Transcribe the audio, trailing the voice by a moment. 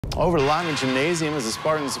Over to Lyman Gymnasium as the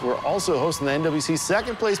Spartans were also hosting the NWC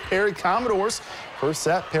second place Perry Commodores. First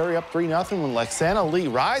set, Perry up 3-0 when Lexana Lee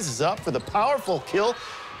rises up for the powerful kill,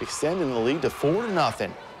 extending the lead to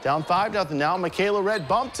 4-0. Down 5-0 now, Michaela Red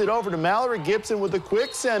bumps it over to Mallory Gibson with a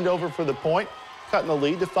quick send over for the point, cutting the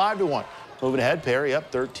lead to 5-1. Moving ahead, Perry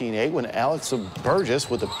up 13-8 when Alex Burgess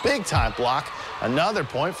with a big-time block. Another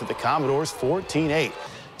point for the Commodores, 14-8.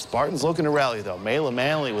 Spartans looking to rally, though. Mayla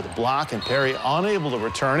Manley with a block and Perry unable to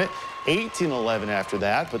return it. 18-11 after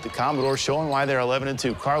that, but the Commodores showing why they're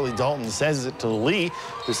 11-2. Carly Dalton sends it to Lee,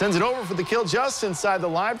 who sends it over for the kill just inside the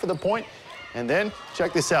line for the point. And then,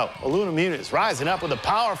 check this out, Aluna Muniz rising up with a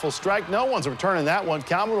powerful strike. No one's returning that one.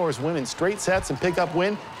 Commodores win in straight sets and pick up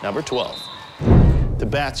win number 12. To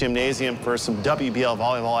Bath Gymnasium for some WBL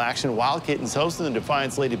volleyball action. Wild Kittens hosting the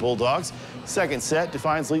Defiance Lady Bulldogs. Second set,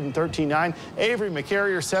 Defiance leading 13-9. Avery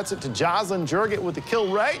McCarrier sets it to Jocelyn Jurgett with the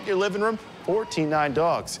kill right in your living room. 14-9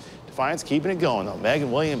 Dogs. Defiance keeping it going, though.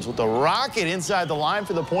 Megan Williams with the rocket inside the line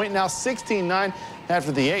for the point. Now 16-9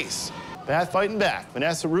 after the ace. Bath fighting back.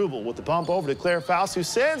 Vanessa Rubel with the bump over to Claire Faust, who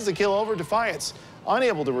sends the kill over Defiance.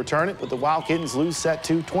 Unable to return it, but the Wild Kittens lose set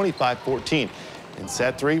 2, 25-14. In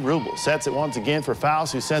set 3, Rubel sets it once again for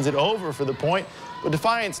Faust, who sends it over for the point. But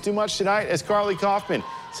Defiance too much tonight as Carly Kaufman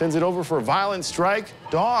sends it over for a violent strike.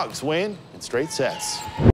 Dogs win in straight sets.